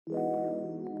Hi,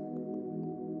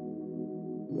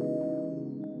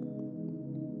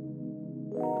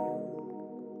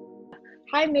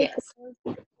 Mayco. Yes.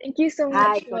 Thank you so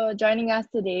Hi. much for joining us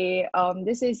today.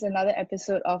 This is another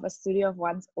episode of A Studio of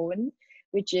One's Own,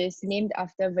 which is named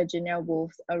after Virginia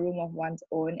Woolf's A Room of One's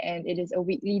Own, and it is a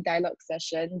weekly dialogue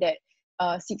session that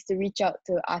seeks to reach out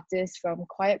to artists from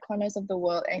quiet corners of the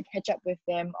world and catch up with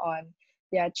them on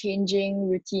their changing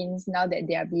routines now that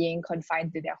they are being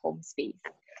confined to their home space.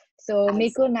 So I see.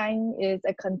 Mayco Naing is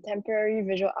a contemporary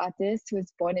visual artist who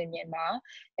was born in Myanmar,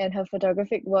 and her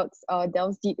photographic works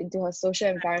delves deep into her social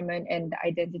environment and the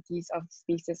identities of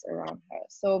spaces around her.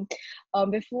 So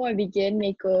before I begin,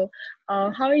 Mayco,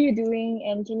 how are you doing?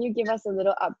 And can you give us a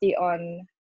little update on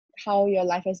how your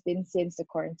life has been since the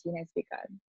quarantine has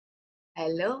begun?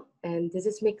 Hello, and this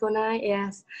is Mikona.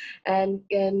 Yes, and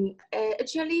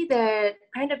actually, the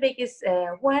pandemic is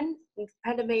one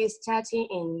pandemic is starting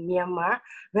in Myanmar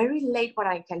very late. What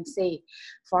I can say,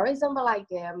 for example,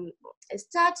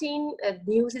 starting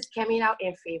news is coming out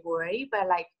in February, but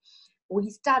like we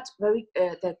start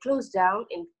the close down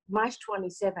in March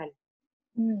 27.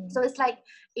 So Mm. it's like,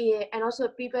 and also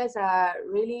people are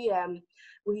really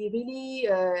we really.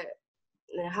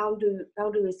 How do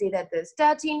we say that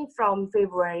starting from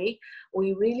February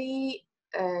we really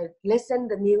listen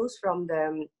the news from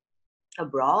the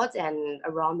abroad and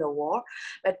around the world,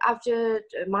 but after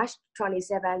March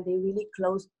 27 they really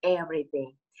closed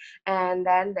everything, and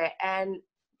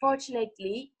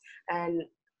fortunately and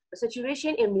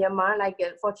situation in Myanmar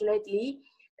fortunately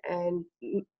and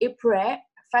April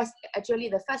first, actually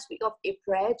the first week of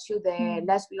April to the Mm.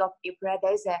 last week of April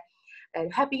there's a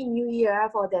and Happy New Year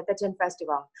for the Pageant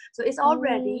Festival. So it's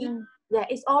already, Oh. yeah,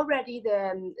 it's already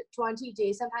the 20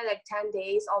 days, sometimes like 10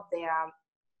 days of their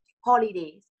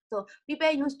holidays. So people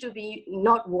used to be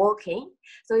not working.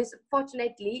 So it's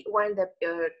fortunately when the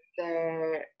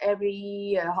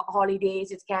every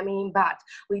holidays is coming, but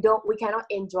we cannot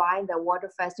enjoy the water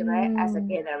festival as a Mm.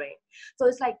 gathering. So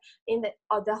it's like in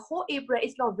the whole April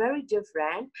is not very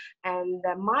different, and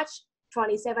the March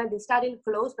 27th is starting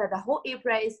close, but the whole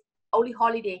April is only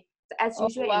holiday as Oh,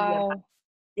 usual in Myanmar. wow.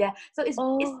 Yeah, so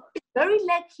Oh. it's very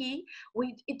lucky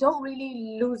we it don't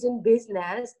really losing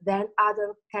business than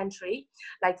other country.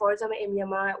 Like for example in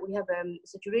Myanmar we have a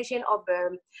situation of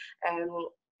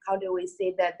how do we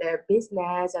say that the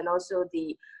business and also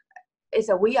the is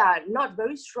a we are not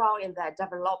very strong in the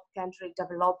developed country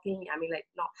developing. I mean like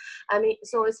no, I mean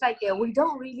so it's like we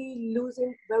don't really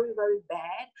losing very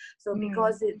bad. So Mm.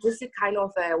 because this is kind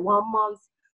of a 1 month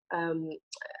um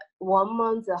 1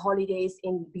 month holidays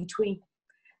in between,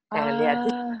 and yeah,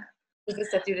 this Ah. is the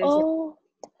situation. Oh.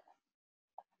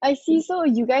 I see. So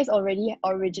you guys already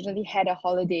originally had a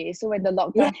holiday. So when the Yeah,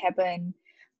 lockdown happened,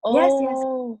 yes,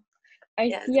 oh, I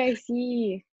yes. see, I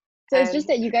see. So it's just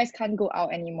And that you guys can't go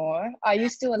out anymore. Are you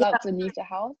still allowed yeah, to leave the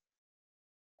house?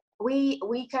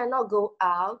 we cannot go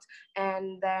out,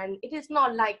 and then it is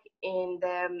not like in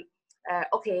the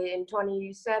okay in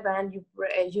 27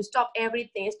 you stop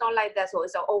everything. It's not like that. So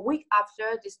it's a week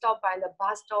after they stop by the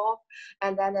bus stop,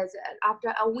 and then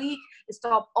after a week they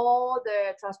stop all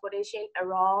the transportation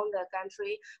around the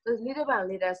country. So it's little by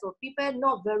little. So people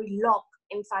not very locked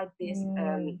inside this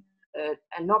Mm,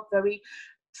 and not very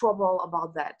trouble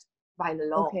about that by the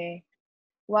law. okay. Yes.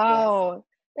 Wow.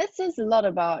 That says a lot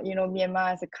about,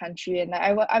 Myanmar as a country. And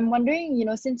I'm wondering,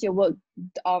 since your work,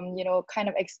 kind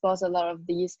of explores a lot of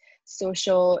these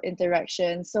social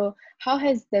interactions. So how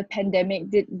has the pandemic,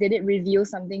 did it reveal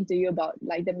something to you about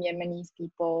like the Myanmarese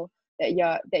people that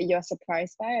you're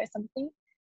surprised by or something?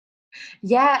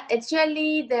 Yeah,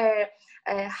 actually, the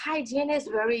hygiene is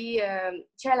very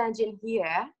challenging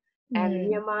here, and Mm.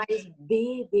 Myanmar is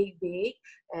big.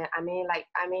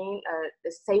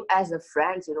 The same as the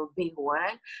France, big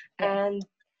one, Yes.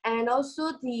 and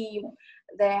also the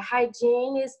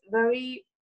hygiene is very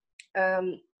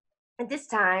at this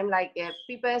time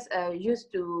people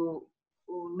used to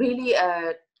really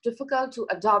difficult to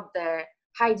adopt the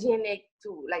hygienic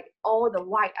to like all the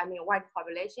white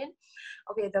population.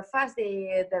 Okay, the first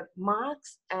the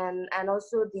marks and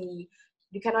also the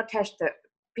you cannot touch the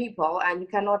people and you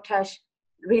cannot touch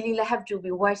really have to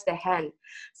be wash the hand.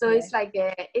 So it's Yes. like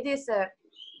it is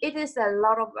a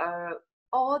lot of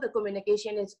all the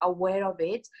communication is aware of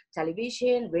it,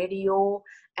 television, radio,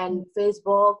 Mm. and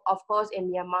Facebook. Of course,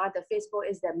 in Myanmar, the Facebook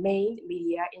is the main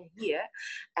media in here,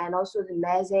 and also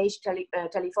the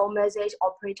telephone message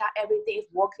operator, everything is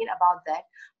working about that.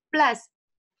 Plus,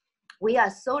 we are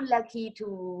so lucky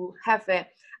to have a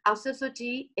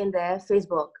associate in the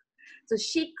Facebook. So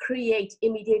she creates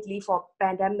immediately for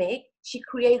pandemic she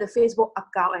created the Facebook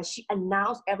account and she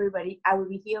announced everybody, I will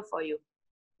be here for you.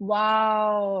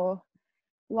 Wow.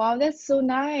 Wow, that's so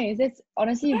nice. That's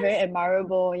honestly very Yes,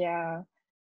 admirable. Yeah.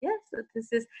 yes. So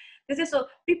this is so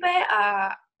people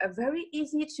are very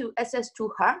easy to access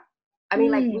to her. I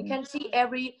mean, like we Mm. can see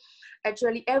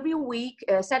actually every week,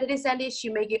 Saturday, Sunday, she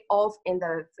make it off in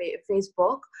the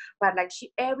Facebook, but like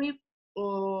she every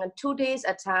 2 days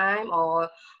a time or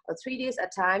 3 days a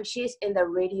time, she's in the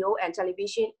radio and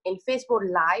television in Facebook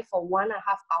Live for 1.5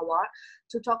 hours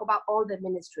to talk about all the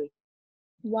ministry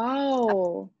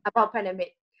Wow. about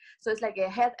pandemic. So it's like a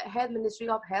health ministry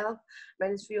of health,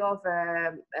 ministry of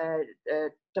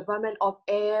department of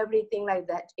everything like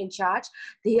that in charge.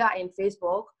 They are in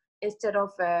Facebook instead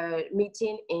of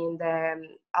meeting in the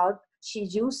out. She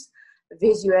used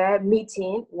visual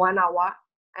meeting 1 hour,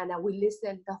 and we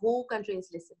listen. The whole country is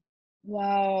listening.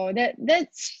 Wow. That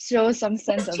shows some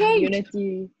sense It's of change.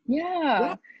 unity. Yeah.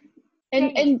 Yeah,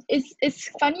 change. And it's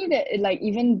funny that like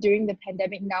even during the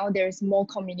pandemic now there's more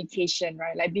communication,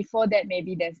 right? Like before that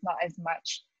maybe there's not as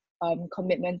much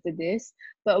commitment to this,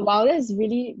 but wow, that's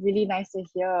really really nice to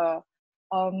hear.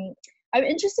 um I'm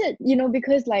interested,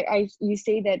 because like you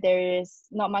say that there is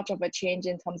not much of a change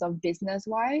in terms of business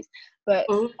wise, but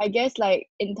Mm. I guess like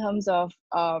in terms of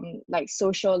like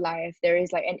social life there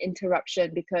is like an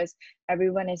interruption because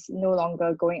everyone is no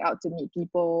longer going out to meet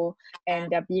people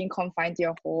and they're being confined to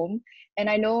your home. And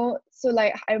I know, so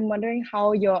like I'm wondering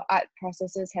how your art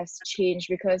processes has changed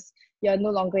because you're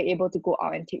no longer able to go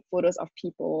out and take photos of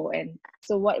people. And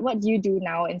so what do you do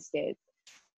now instead?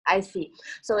 I see.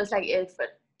 So it's like if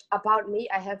about me,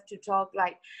 I have to talk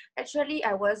like actually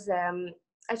I was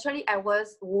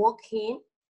working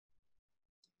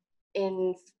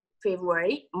in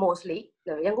February mostly.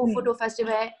 The Yangon Mm. Photo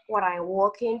Festival, what I'm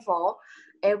working for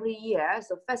every year.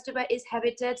 So festival is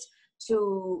habited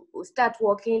to start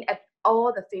working at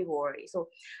all the February. So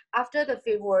after the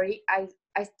February,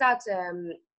 I start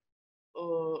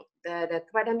the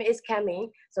pandemic is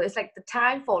coming, so it's like the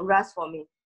time for rest for me.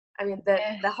 I mean,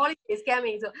 Yes. the holiday is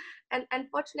coming, so and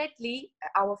unfortunately,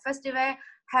 our festival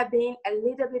have been a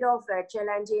little bit of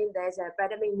challenging. There's a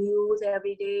pandemic news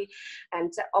every day,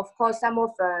 and of course, some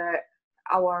of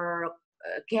our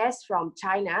guests from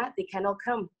China they cannot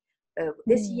come.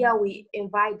 This Mm. year we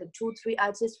invite the 2-3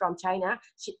 artists from China.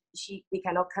 They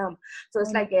cannot come, so Oh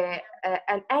it's no. like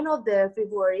an end of the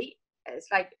February.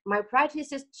 It's like my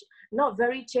practice is not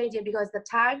very changing because the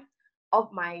time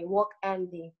of my work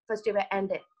ending festival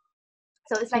ended.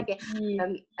 So it's I like see.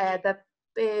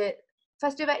 the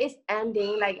festival is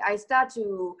ending, like I start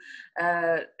to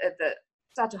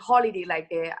start a holiday, like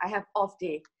I have off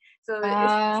day. So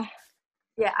it's Ah.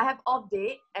 yeah, I have off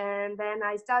day, and then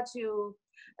I start to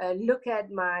look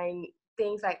at my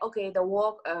things like, okay, the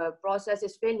work process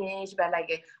is finished, but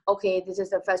like okay, this is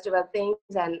the festival things,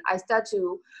 and I start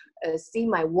to see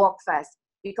my work first,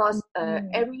 because Mm.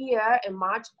 every year in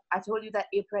March, I told you that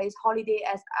April is holiday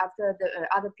as after the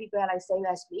other people are like same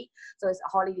as me, so it's a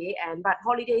holiday, and but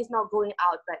holiday is not going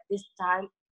out, but this time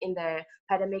in the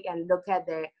pandemic and look at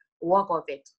the work of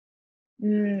it.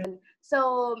 Mm. So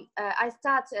I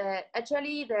start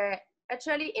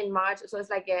actually in March. So it's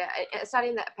like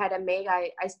starting the pandemic.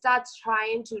 I start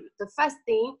trying to, the first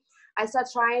thing I start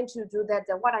trying to do that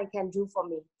what I can do for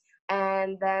me,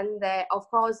 and then of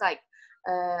course I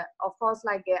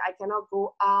cannot go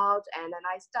out, and then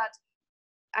I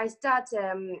start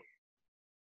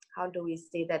how do we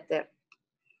say that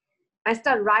I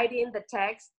start writing the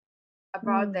text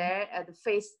about Mm. the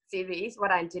face series,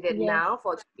 what I did it Yes. now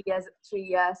for 3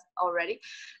 years already,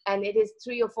 and it is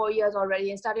 3 or 4 years already.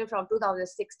 And starting from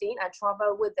 2016, I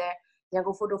travel with the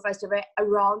Yangon Photo Festival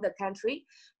around the country.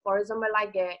 For example,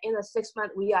 like in a 6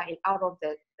 month, we are out of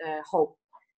the home.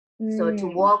 So to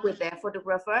Mm. work with the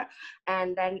photographer,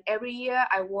 and then every year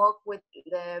I work with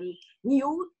the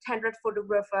new 100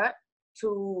 photographer to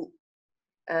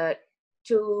uh,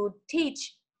 to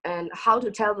teach and how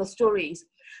to tell the stories.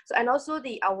 So, and also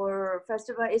our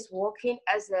festival is working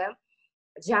as a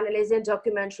journalism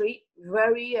documentary,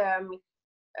 very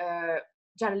uh,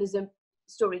 journalism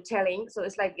storytelling. So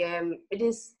it's like it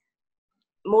is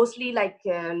mostly like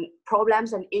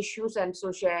problems and issues and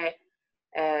social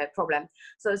problem.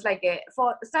 So it's like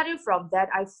for starting from that,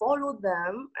 I follow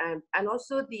them, and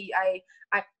also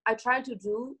I try to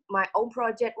do my own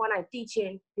project when I teach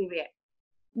in period.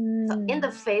 So in the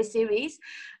Mm. face series,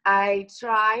 I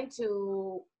try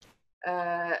to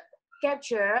uh,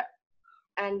 capture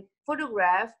and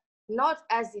photograph not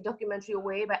as the documentary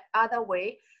way, but other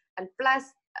way. And plus,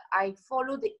 I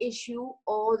follow the issue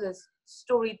or the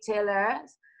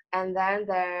storytellers and then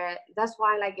that's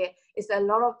why like it's a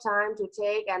lot of time to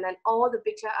take, and then all the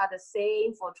pictures are the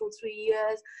same for 2-3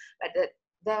 years.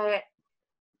 But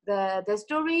the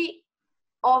story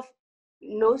of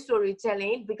no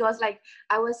storytelling, because like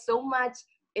I was so much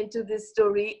into this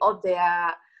story of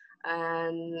their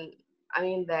I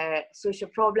mean the social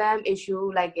problem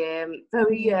issue, like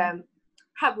very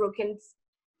heartbroken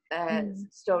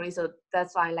story. So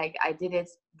that's why like I did it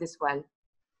this one.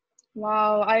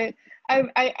 Wow,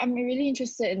 I'm really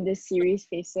interested in this series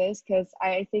Faces, because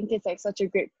I think it's like such a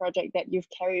great project that you've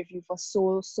carried with you for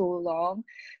so long.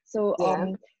 So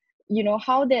Yeah. you know,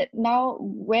 how that now,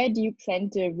 where do you plan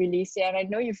to release it? And I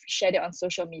know you've shared it on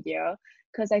social media,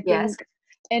 because I Yes. think,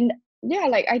 and yeah,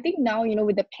 like I think now, you know,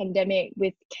 with the pandemic,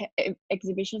 with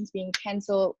exhibitions being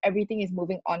cancelled, everything is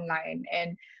moving online,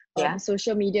 and Yeah.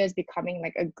 social media is becoming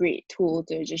like a great tool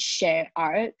to just share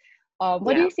art.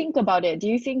 What do Yeah. you think about it? Do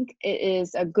you think it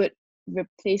is a good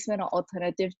replacement or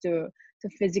alternative to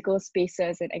physical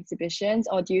spaces and exhibitions,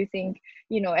 or do you think,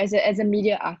 you know, as a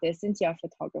media artist, since you're a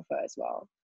photographer as well?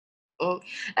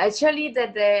 Actually,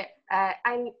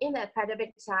 I'm in a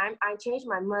pandemic time. I changed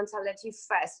my mentality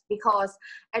first, because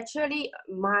actually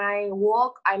my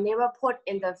work I never put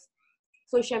in the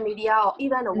social media or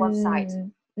even a website.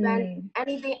 When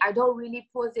anything, I don't really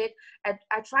post it.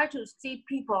 I try to see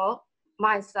people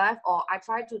myself, or I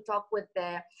try to talk with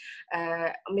the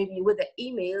maybe with the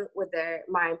email with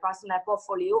my personal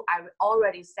portfolio. I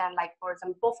already send, like for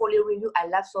example, portfolio review. I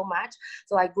love so much,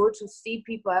 so I go to see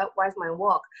people what's my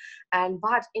work.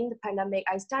 But in the pandemic,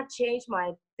 I start change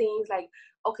my things, like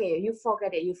okay, you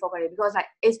forget it, because like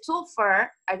it's so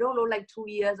far. I don't know, like 2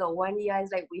 years or 1 year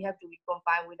is like we have to be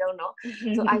confined. We don't know.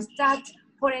 So I start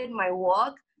putting my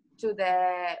work to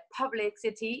the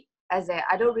publicity.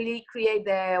 I don't really create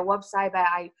the website, but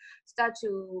I start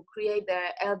to create the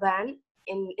album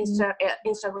in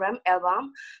Instagram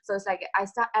album. So it's like I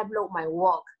start upload my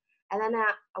work, and then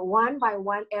one by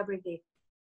one every day.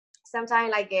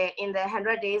 Sometimes like in the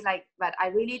 100 days, like, but I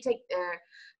really take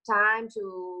time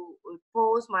to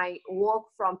post my work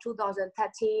from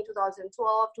 2013,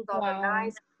 2012, 2009. Wow.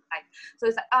 Like, so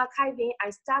it's like archiving. I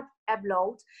start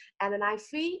upload, and then I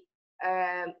feel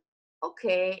um,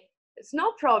 okay, it's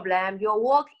no problem. Your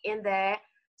work in the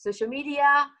social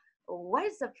media. What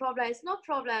is the problem? It's no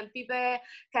problem. People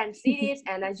can see it,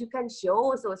 and as you can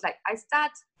show. So it's like I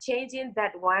start changing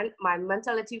that one, my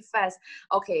mentality first.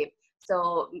 Okay,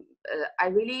 so I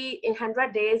really in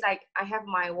 100 days, like I have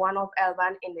my one-off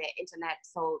album in the internet,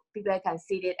 so people can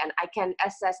see it and I can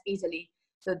access easily.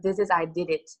 So this is I did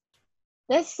it.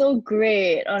 That's so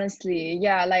great, honestly.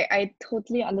 Yeah, like I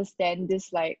totally understand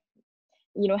this, like,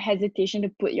 you know, hesitation to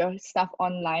put your stuff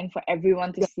online for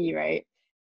everyone to Yeah. see, right?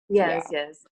 Yeah.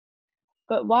 Yes.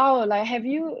 But wow, like have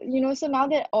you, you know, so now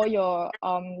that all your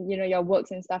you know, your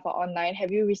works and stuff are online,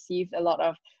 have you received a lot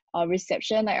of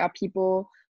reception? Like are people,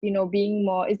 you know, being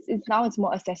more, it's now it's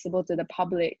more accessible to the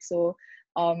public. So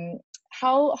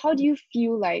how do you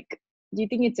feel, like do you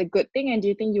think it's a good thing, and do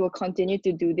you think you will continue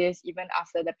to do this even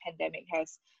after the pandemic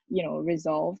has, you know,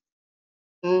 resolved?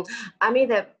 I mean,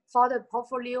 for the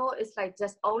portfolio, it's like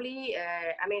just only,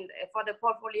 I mean, for the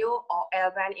portfolio or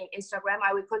album in Instagram,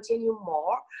 I will continue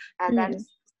more. And then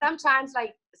sometimes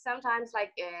like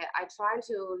I try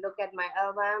to look at my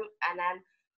album, and then,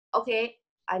 okay,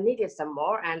 I needed some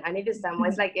more and I needed some more.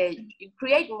 It's like you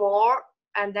create more,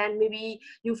 and then maybe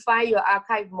you find your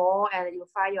archive more, and you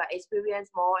find your experience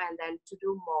more, and then to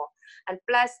do more. And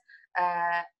plus,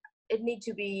 it needs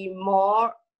to be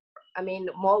more, I mean,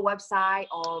 more website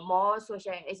or more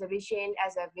social exhibition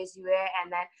as a visual,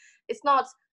 and then it's not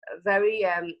very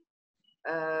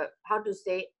how to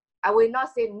say. I will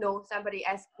not say no. Somebody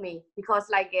asked me, because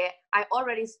like I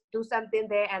already do something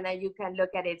there, and then you can look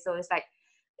at it. So it's like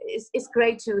it's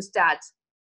great to start.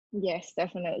 Yes,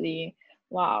 definitely.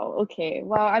 Wow. Okay.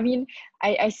 Well, I mean,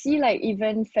 I see like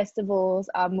even festivals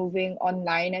are moving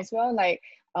online as well. Like,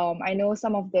 I know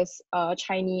some of this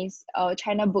Chinese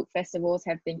China book festivals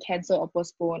have been cancelled or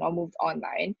postponed or moved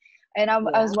online. And I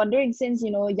Yeah. was wondering, since,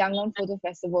 you know, Yangon Photo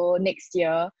Festival next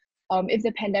year, if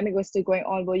the pandemic was still going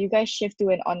on, will you guys shift to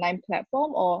an online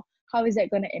platform, or how is that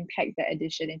going to impact the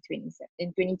edition in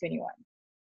 2021?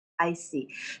 I see.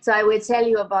 So I will tell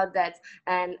you about that.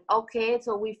 And okay,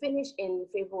 so we finished in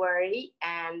February,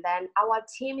 and then our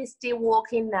team is still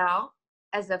working now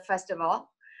as a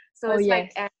festival. So Oh it's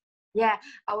like, yes. yeah,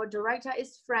 our director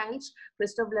is French,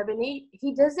 Christophe Leveny.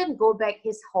 He doesn't go back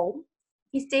his home.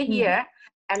 He stay Mm. here,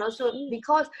 and also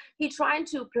because he trying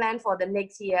to plan for the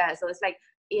next year. So it's like,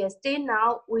 yeah, still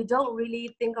now we don't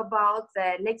really think about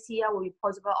the next year will be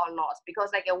possible or not, because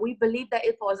like we believe that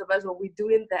it's possible, so we're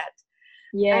doing that.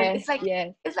 And Yes,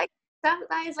 yes. it's like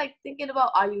sometimes like thinking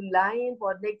about, are you lying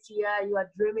for next year, you are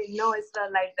dreaming? No, it's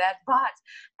not like that. But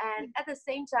and at the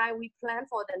same time we plan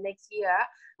for the next year.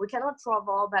 We cannot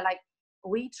travel, but like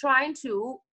we trying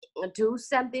to do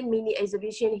something mini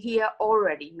exhibition here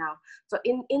already now. So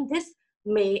in this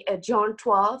May, June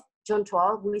 12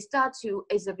 we start to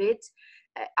exhibit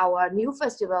our new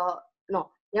festival,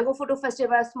 no, Yangon Photo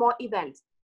Festival small event.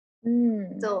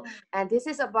 Mm. So, and this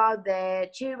is about the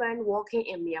children working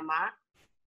in Myanmar.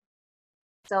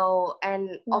 So, and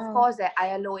of Wow. course, the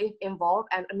ILO is involved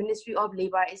and the Ministry of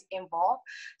Labor is involved.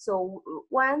 So,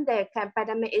 when the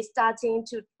pandemic is starting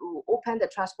to open the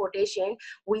transportation,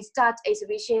 we start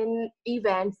exhibition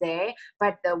events there,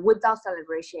 but without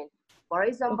celebration. For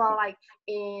example, Okay. like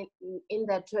in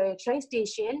the train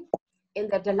station, in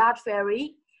the Dalat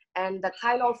ferry, and the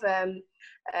kind of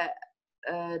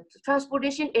uh,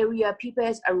 transportation area people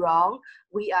is around,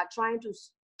 we are trying to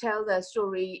tell the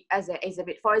story as an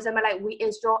exhibit. For example, like we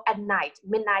install at night,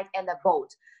 midnight, and the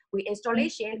boat. We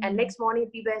installation, and Mm. next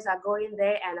morning people are going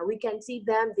there, and we can see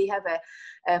them. They have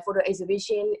a photo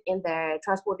exhibition in the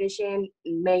transportation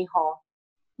main hall.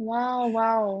 Wow,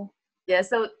 wow. Yeah,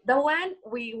 so the one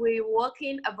we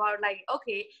working about, like,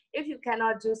 okay, if you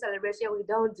cannot do celebration, we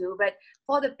don't do. But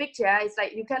for the picture, it's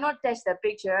like you cannot touch the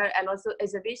picture, and also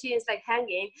exhibition is like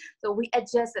hanging. So we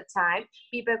adjust the time.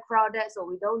 People crowded, so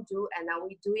we don't do, and now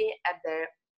we do it at the,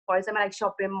 for example, like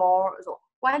shopping mall. So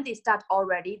when they start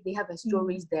already, they have a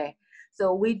stories there.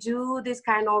 So we do this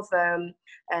kind of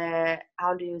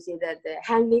how do you say that, the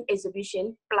hanging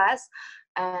exhibition plus,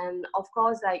 and of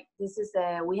course, like this is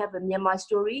we have a Myanmar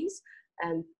stories,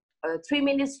 and 3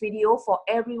 minutes video for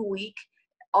every week,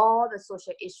 all the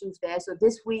social issues there. So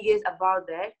this week is about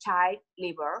the child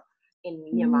labor in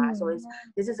Myanmar. So Mm.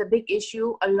 this is a big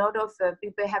issue. A lot of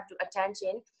people have to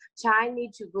attention. Child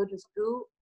need to go to school,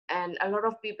 and a lot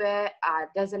of people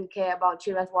doesn't care about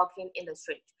children walking in the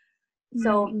street.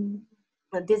 So Mm.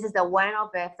 this is the one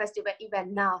of the festival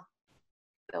event now.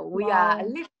 So we are a Wow.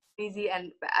 little busy,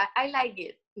 and I like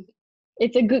it.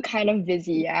 It's a good kind of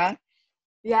busy, yeah.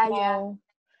 Yeah, yeah. Wow.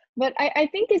 But I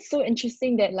think it's so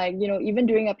interesting that, like, even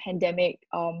during a pandemic,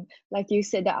 like you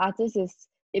said, the artist is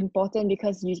important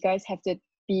because you guys have to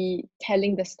be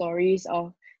telling the stories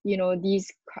of,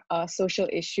 these social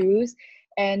issues.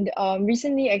 And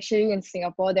recently, actually, in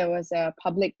Singapore, there was a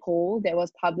public poll that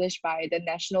was published by the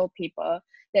national paper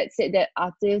that said that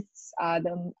artists are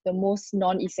the most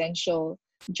non-essential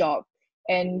job.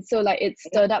 And so, like, it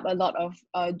stirred up a lot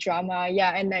of drama.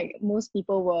 Yeah, and like most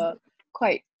people were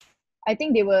quite, I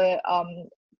think they were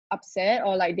upset,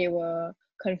 or like they were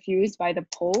confused by the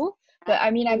poll. But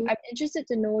I mean, I'm interested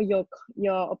to know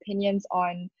your opinions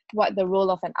on what the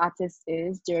role of an artist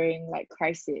is during like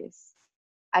crisis.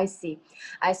 I see.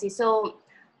 I see. So,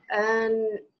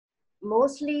 and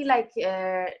mostly like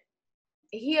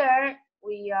here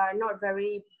we are not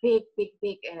very big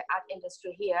art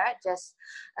industry here. Just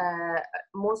uh,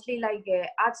 mostly like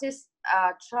artists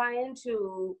are trying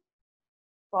to,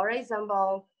 for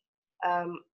example,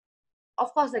 um,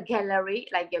 of course, the gallery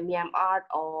like a Myanmar art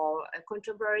or a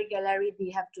contemporary gallery, they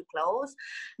have to close,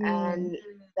 Mm. and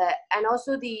and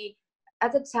also the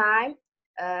at the time.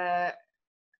 Uh,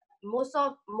 most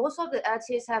of the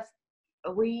artists have,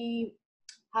 we,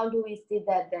 how do we see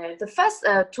that, the first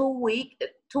 2 week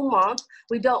 2 months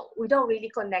we don't really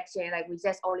connection, like we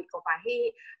just only go by,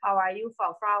 hey, how are you,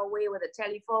 from far away with a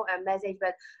telephone and message,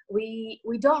 but we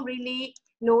don't really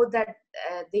know that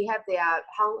they have their,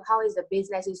 how is the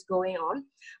business is going on.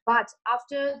 But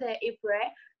after the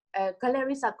April,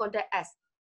 galleries are contact us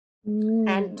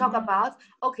and talk Mm. about,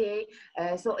 okay,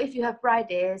 so if you have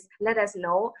this, let us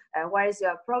know, what is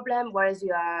your problem, what is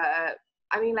your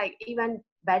I mean, like even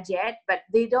budget, but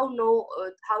they don't know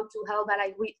how to help, but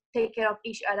like we take care of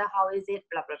each other, how is it,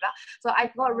 blah blah blah. So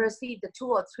I got received the 2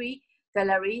 or 3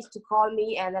 galleries to call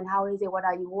me, and then how is it, what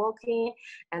are you working,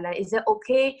 and then is it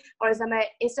okay, for example,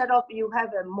 instead of you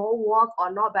have a more work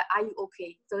or not, but are you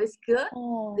okay, so it's good,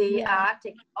 Oh, they yeah. are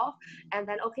taking off. And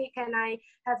then, okay, can I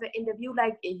have an interview,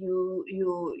 like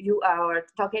you are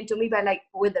talking to me, but like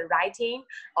with the writing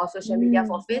or social media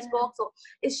for Mm. Facebook. So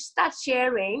it starts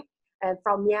sharing, and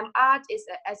from Yam Art is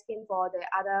asking for the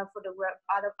other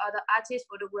other artists,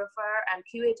 photographer and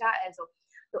curator, and so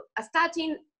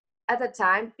starting at the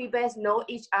time, people know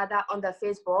each other on the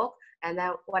Facebook, and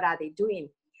then what are they doing,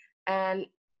 and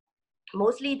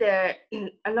mostly the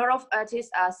a lot of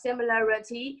artists are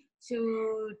similarity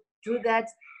to do that.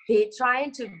 They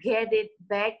trying to get it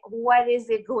back, what is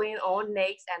it going on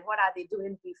next, and what are they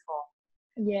doing before.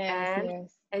 Yes, And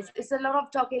yes. it's a lot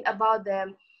of talking about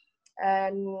them,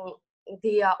 and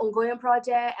the ongoing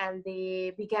project, and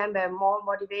they became more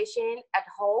motivation at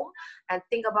home, and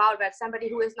think about that somebody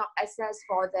who is not access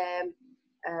for the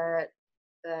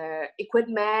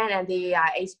equipment, and they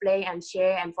explain and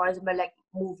share, and for example like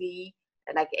movie,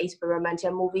 like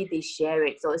experimental movie, they share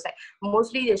it. So it's like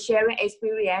mostly the sharing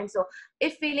experience. So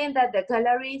it's feeling that the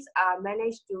galleries are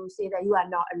managed to say that you are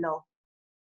not alone.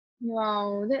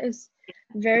 Wow, that is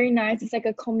very nice. It's like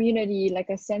a community, like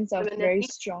a sense of very Community.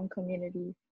 strong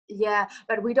community. Yeah,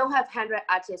 but we don't have 100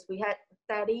 artists. We had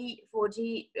 30,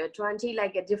 40, 20,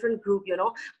 like a different group, you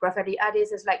know. Graffiti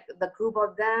artists is like the group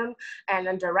of them, and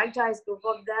then director is group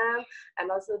of them, and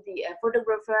also the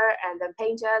photographer and the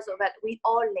painter, so that we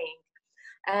all link.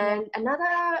 And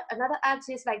another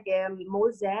artist like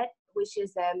Mozart, which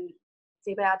is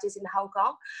famous artist in Hong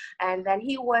Kong, and then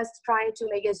he was trying to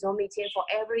make a Zoom meeting for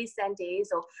every Sunday.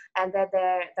 So, and that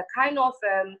the kind of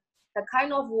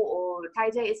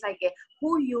title is like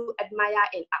who you admire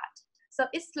in art. So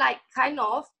it's like kind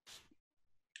of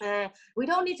we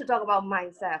don't need to talk about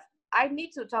myself. I don't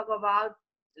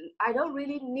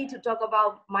really need to talk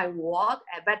about my work,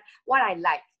 but what I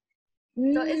like.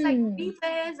 So it's like people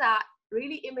are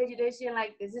really imagination.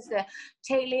 Like this is the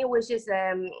Taylor, which is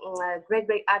a great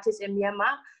artist in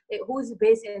Myanmar, who's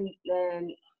based in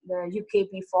the UK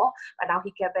before, but now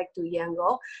he came back to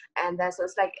Yangon. And then so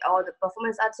it's like all the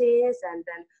performance artists, and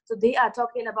then so they are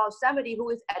talking about somebody who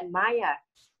is admired.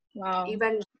 Wow.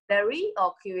 Even gallery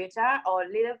or curator or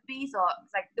little piece or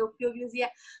it's like Tokyo Museum.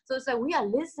 So it's like we are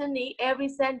listening every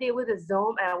Sunday with a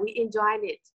Zoom, and we enjoying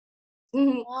it.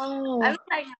 Wow. I was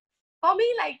like, for me,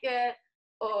 like,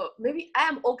 maybe I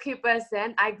am okay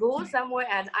person. I go somewhere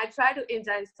and I try to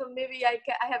enjoy. So maybe I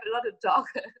have a lot to talk.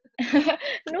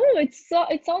 No, it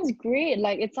sounds great.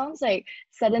 Like it sounds like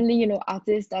suddenly, you know,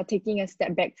 artists are taking a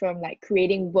step back from like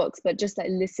creating works, but just like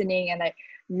listening and like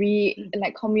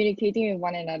like communicating with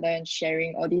one another and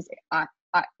sharing all these art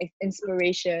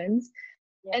inspirations.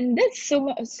 Yeah. And that's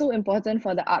so important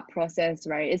for the art process,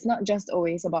 right? It's not just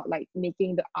always about like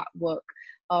making the artwork,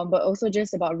 but also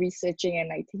just about researching and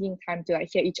like taking time to like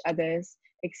hear each other's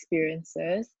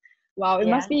experiences. Wow, it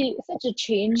must be such a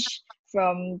change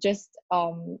from just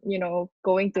you know,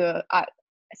 going to art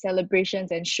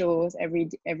celebrations and shows every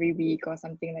week or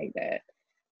something like that.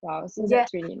 Wow, so Yeah.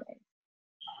 that's really nice.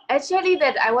 Actually,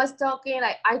 that I was talking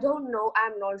like I don't know.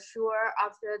 I'm not sure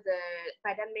after the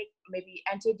pandemic, maybe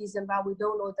until December. We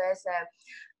don't know there's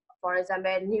for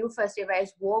example, new festival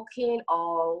is working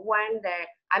or one that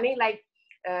I mean like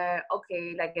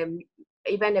okay like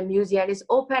even a museum is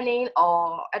opening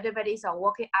or everybody's are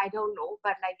working. I don't know,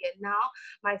 but like now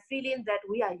my feeling that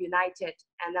we are united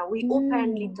and that we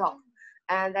openly talk.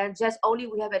 And then just only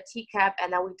we have a teacup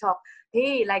and then we talk,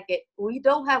 hey, like we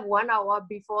don't have 1 hour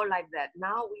before like that.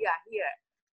 Now we are here.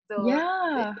 So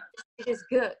Yeah, it is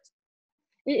good.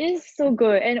 it is so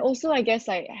good. And also I guess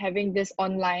like having this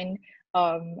online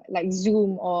like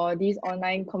Zoom or these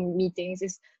online meetings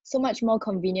is so much more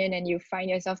convenient, and you find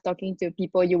yourself talking to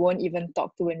people you won't even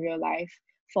talk to in real life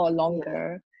for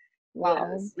longer.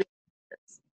 Wow, Yes.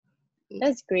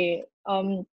 that's great.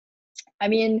 I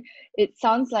mean, it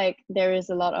sounds like there is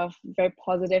a lot of very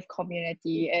positive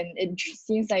community, and it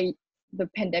seems like the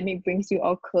pandemic brings you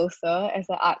all closer as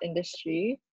an art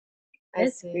industry. I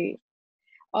That's see. great.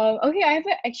 Okay, I have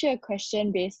actually a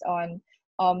question based on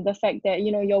the fact that,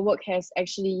 you know, your work has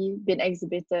actually been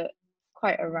exhibited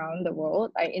quite around the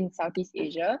world, like in Southeast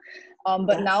Asia.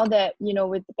 But Yes. now that, you know,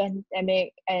 with the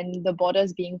pandemic and the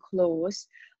borders being closed,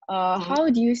 how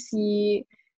do you see,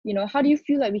 you know, how do you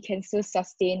feel like we can still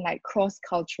sustain like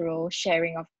cross-cultural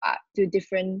sharing of art to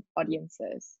different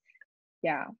audiences?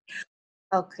 Yeah.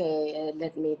 Okay,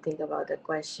 let me think about the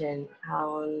question.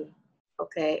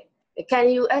 Okay, can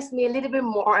you ask me a little bit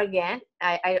more again?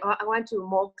 I want to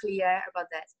more clear about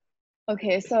that.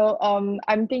 Okay, so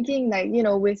I'm thinking like, you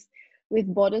know, with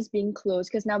borders being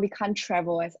closed, because now we can't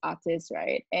travel as artists,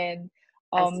 right? And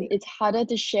I see. it's harder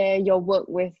to share your work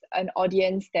with an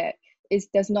audience that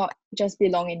does not just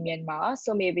belong in Myanmar.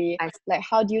 So maybe I see. like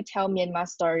how do you tell Myanmar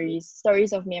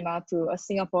stories of Myanmar to a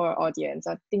Singapore audience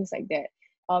or things like that?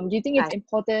 Do you think it's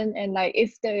important? And like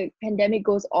if the pandemic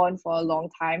goes on for a long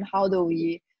time, how do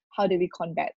we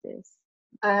combat this?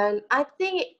 And I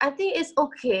think it's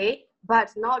okay,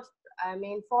 but not. I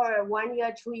mean, for 1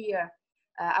 year, 2 year,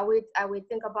 I would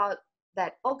think about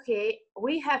that. Okay,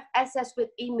 we have access with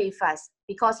email first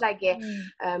because like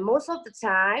most of the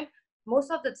time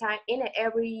in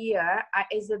every year I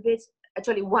exhibit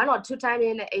actually 1 or 2 times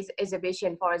in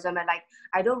exhibition. For example, like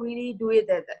I don't really do it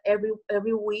that every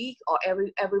week or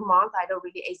every month. I don't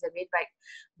really exhibit,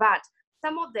 but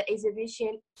some of the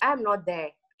exhibition I'm not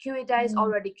there. curator is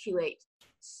already curate.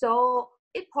 So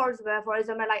it possible, for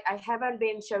example, like I haven't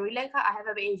been in Sri Lanka, I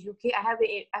haven't been in UK, I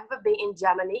haven't been in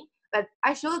Germany, but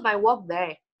I showed my work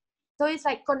there. So it's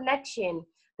like connection.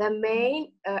 The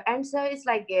main answer is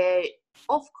like,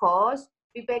 of course,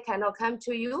 people cannot come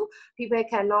to you. You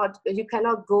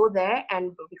cannot go there,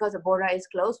 and because the border is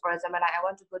closed, for example, like I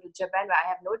want to go to Japan, but I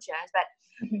have no chance. But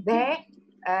there,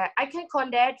 I can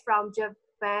contact from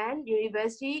Japan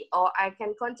University, or I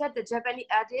can contact the Japanese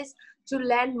artists to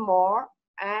learn more,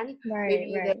 and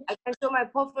maybe I can show my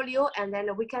portfolio, and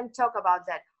then we can talk about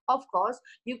that. Of course,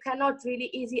 you cannot really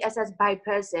easy access by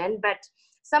person, but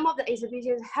some of the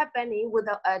exhibitions happening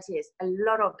without artists, a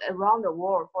lot of around the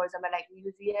world, for example, like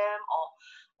museum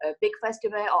or a big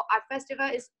festival or art festival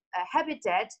is a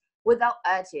habitat without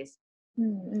artists.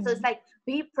 So it's like,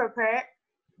 be prepared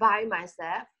by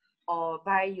myself or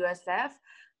by yourself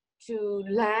to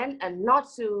learn and not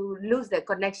to lose the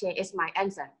connection is my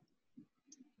answer.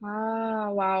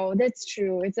 Ah, wow, that's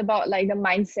true. It's about like the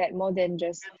mindset more than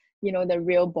just, the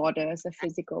real borders, the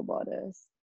physical borders.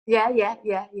 Yes.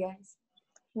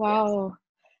 Wow.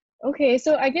 Yes. Okay,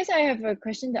 so I guess I have a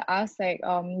question to ask. Like,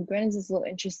 Gwen is a little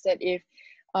interested if,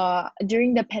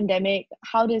 during the pandemic,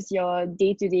 how does your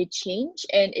day-to-day change,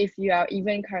 and if you are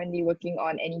even currently working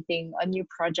on anything, a new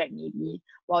project maybe,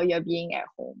 while you're being at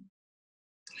home.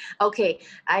 Okay,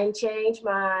 I changed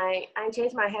my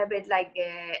habit. Like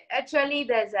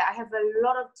actually, I have a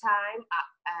lot of time.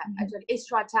 Actually,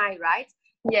 extra time, right?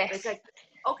 Yes. It's like,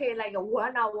 okay, like a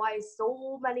 1 hour is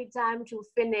so many time to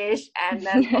finish, and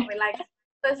then probably like,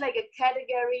 so it's like a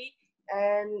category.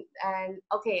 And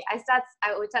okay, I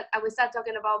will start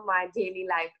talking about my daily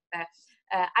life.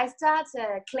 I start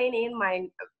cleaning my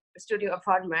studio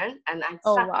apartment, and I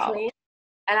start cleaning.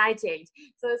 And I change.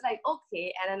 So it's like,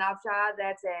 okay. And then after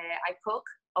that, I cook.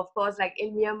 Of course, like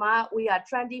in Myanmar, we are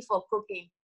trendy for cooking.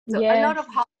 So a lot of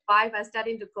housewives are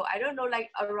starting to cook. I don't know, like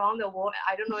around the world.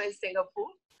 I don't know in Singapore.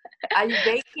 Are you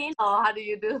baking, or how do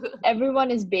you do?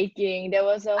 Everyone is baking. There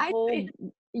was a whole,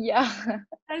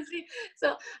 I see.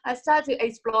 So I start to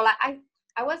explore. Like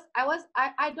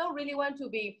I don't really want to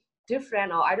be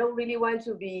different, or I don't really want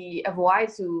to be avoid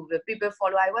to the people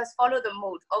follow. I was follow the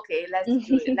mood. Okay, let's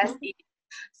do it. Let's eat.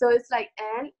 So it's like,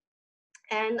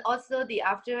 and also the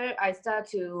after I start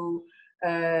to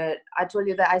I told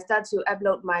you that I start to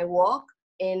upload my work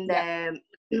in the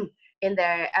in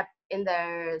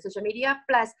the social media.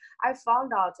 Plus I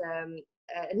found out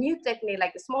a new technique,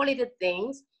 like small little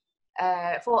things.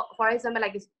 For example,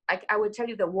 like I will tell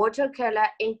you the watercolor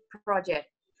ink project.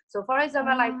 So for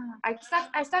example, like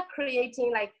I start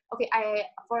creating, like, okay,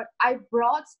 I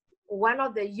brought one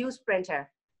of the used printer,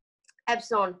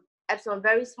 Epson,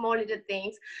 very small little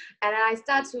things, and then I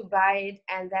start to buy it,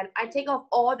 and then I take off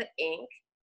all the ink,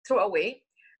 throw away,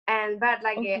 but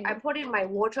like I put in my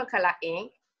watercolor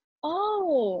ink.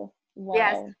 Oh, wow.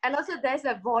 Yes, and also there's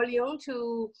a volume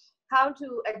to how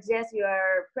to adjust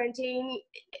your printing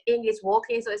ink is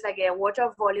working. So it's like a water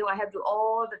volume. I have to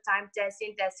all the time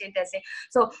testing.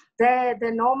 So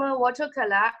the normal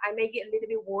watercolor, I make it a little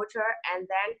bit water, and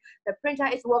then the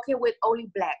printer is working with only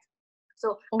black.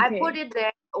 So I put it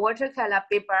there, watercolor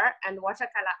paper and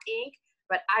watercolor ink,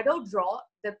 but I don't draw.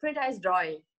 The printer is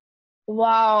drawing.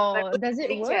 Wow, does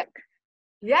it work?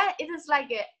 Yeah, it is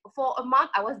like for a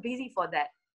month I was busy for that.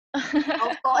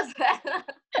 Of course.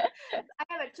 I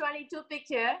have a 22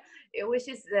 picture, which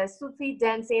is the Sufi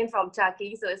dancing from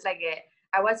Turkey. So it's like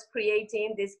I was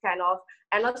creating this kind of,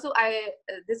 and also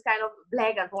this kind of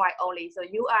black and white only. So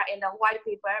you are in the white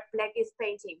paper, black is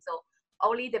painting. So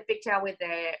only the picture with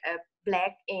the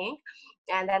black ink.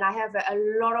 And then I have a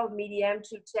lot of medium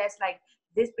to test, like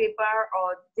this paper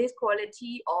or this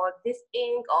quality or this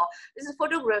ink or this is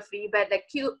photography, but like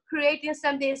creating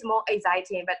something is more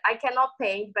exciting. But I cannot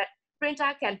paint, but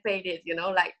printer can paint it,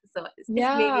 like, so it's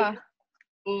maybe.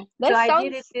 That so sounds I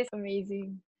did it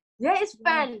amazing. Yeah, it's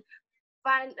fun.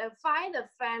 Find a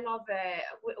fan of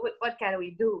what can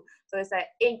we do? So it's like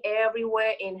ink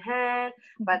everywhere in hand,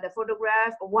 but the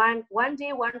photograph one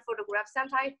day one photograph,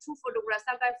 sometimes 2 photographs,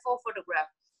 sometimes 4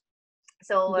 photographs.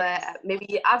 So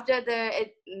maybe after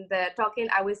the talking,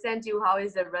 I will send you how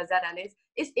is the result, and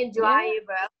it's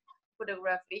enjoyable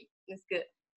photography. It's good.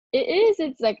 It is.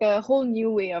 It's like a whole new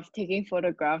way of taking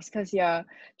photographs, because you're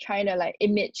trying to like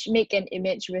make an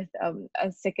image with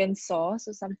a second source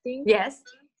or something. Yes.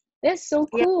 That's so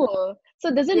cool.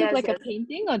 So does it look like a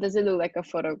painting, or does it look like a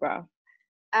photograph?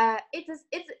 It's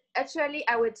actually,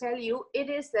 I will tell you,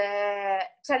 it is a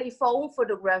telephone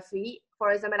photography,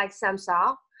 for example, like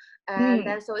Samsung. And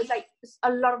then so it's like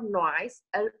a lot of noise,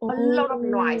 a lot of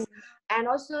noise. and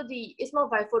also it's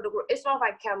not by it's not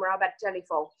by camera but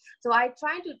telephone. So I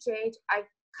try to change. I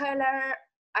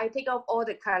take off all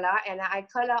the color and I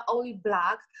color only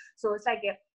black. So it's like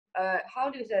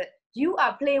how do you say? You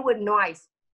are playing with noise.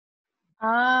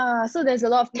 So there's a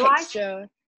lot of Noise. texture.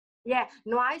 Yeah,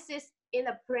 noise is in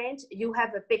the print. You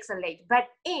have a pixelate, but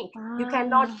ink you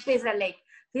cannot pixelate.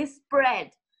 This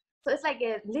spread. So it's like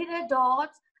a little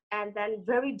dot and then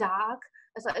very dark.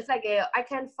 So it's like I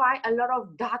can find a lot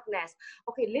of darkness.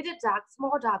 Okay, little dark,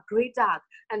 small dark, gray dark,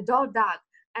 and dark dark,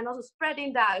 and also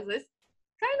spreading dark. So it's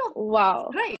kind of Wow.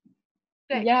 great.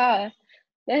 Yeah,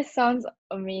 that sounds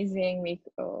amazing,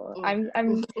 Mayco. I'm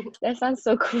that sounds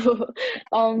so cool.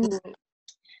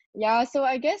 Yeah, so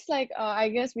I guess I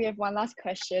guess we have one last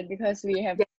question because we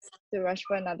have to rush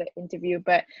for another interview.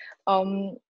 But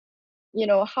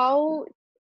how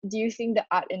do you think the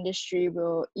art industry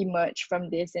will emerge from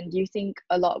this? And do you think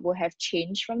a lot will have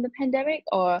changed from the pandemic,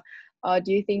 or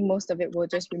do you think most of it will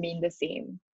just remain the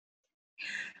same?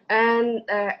 And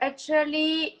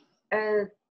actually,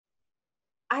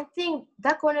 I think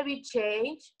that's gonna be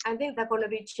changed.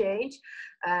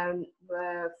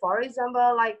 For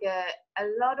example, like a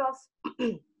lot of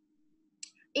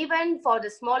even for the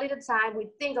small little time, we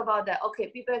think about that. Okay,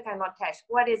 people cannot touch.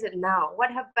 What is it now?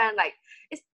 What happened? Like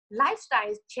it's lifestyle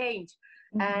is changed,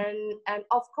 and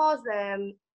of course,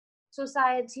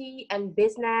 society and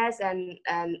business and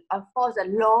of course the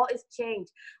law is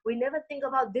changed. We never think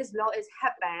about this law is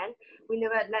happened. We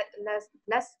never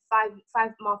less 5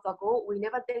 months ago. We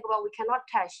never think about we cannot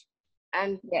touch,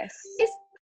 and Yes.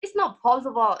 It's not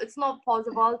possible. It's not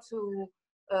possible to.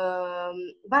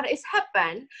 But it's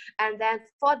happened, and then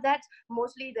for that,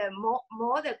 mostly the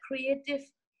more the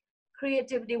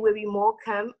creativity will be more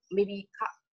come maybe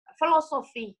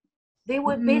philosophy. They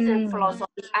will based in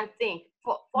philosophy, I think,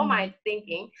 for my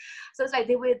thinking. So it's like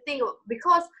they will think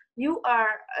because you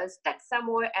are stuck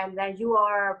somewhere and then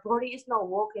your body is not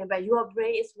working, but your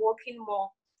brain is working more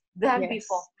than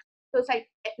before. So it's like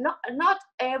not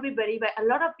everybody, but a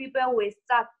lot of people will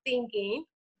start thinking,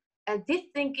 and this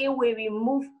thinking will be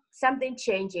move something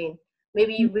changing.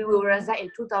 Maybe we will resign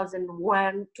in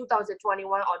 2001,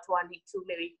 2021 or 22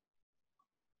 maybe.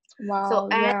 Wow. So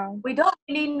and we don't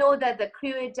really know that the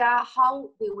creator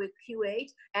how they will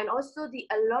curate, and also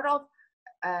a lot of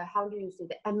how do you say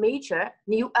the amateur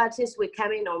new artists will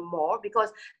come in on more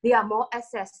because they are more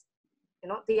access.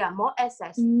 They are more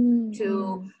access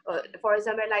to for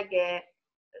example like a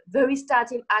very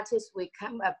starting artist will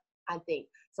come up, I think.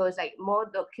 So it's like more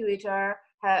the curator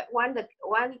one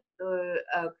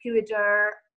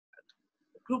curator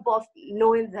group of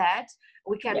knowing that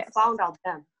we can found out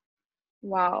them.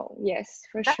 Wow, yes,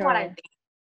 for That's sure. what I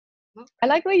think. I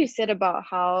like what you said about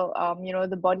how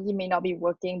the body may not be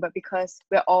working, but because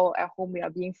we're all at home, we are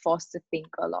being forced to think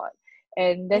a lot,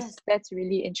 and that's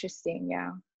really interesting.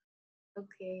 Yeah.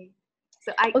 Okay.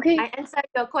 So I answered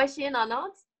your question or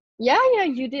not? Yeah,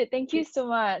 you did. Thank you so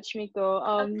much,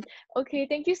 Mayco. Okay,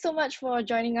 thank you so much for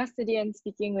joining us today and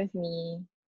speaking with me.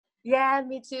 Yeah,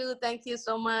 me too. Thank you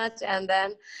so much. And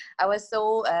then I was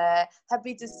so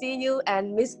happy to see you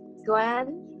and Miss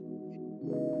Gwen.